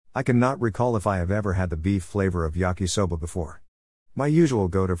I cannot recall if I have ever had the beef flavor of yakisoba before. My usual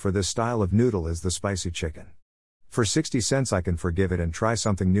go-to for this style of noodle is the spicy chicken. For 60 cents I can forgive it and try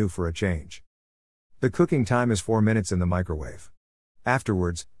something new for a change. The cooking time is 4 minutes in the microwave.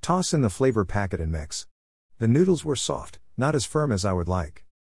 Afterwards, toss in the flavor packet and mix. The noodles were soft, not as firm as I would like.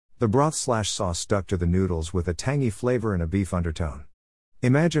 The broth/sauce stuck to the noodles with a tangy flavor and a beef undertone.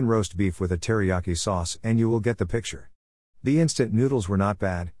 Imagine roast beef with a teriyaki sauce and you will get the picture. The instant noodles were not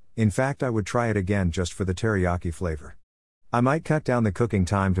bad, in fact I would try it again just for the teriyaki flavor. I might cut down the cooking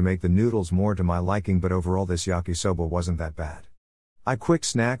time to make the noodles more to my liking, but overall this yakisoba wasn't that bad. A quick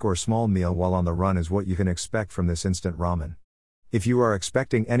snack or small meal while on the run is what you can expect from this instant ramen. If you are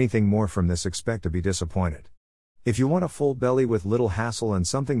expecting anything more from this, expect to be disappointed. If you want a full belly with little hassle and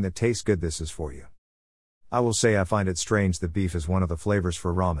something that tastes good, this is for you. I will say I find it strange that beef is one of the flavors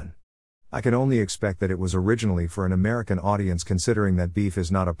for ramen. I can only expect that it was originally for an American audience, considering that beef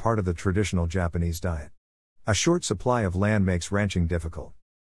is not a part of the traditional Japanese diet. A short supply of land makes ranching difficult.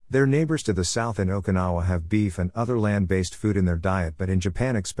 Their neighbors to the south in Okinawa have beef and other land-based food in their diet, but in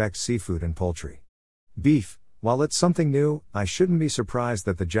Japan expect seafood and poultry. Beef, while it's something new, I shouldn't be surprised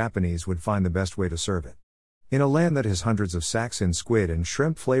that the Japanese would find the best way to serve it. In a land that has hundreds of saks in squid and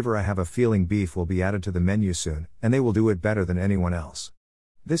shrimp flavor, I have a feeling beef will be added to the menu soon, and they will do it better than anyone else.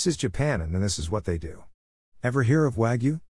 This is Japan and this is what they do. Ever hear of Wagyu?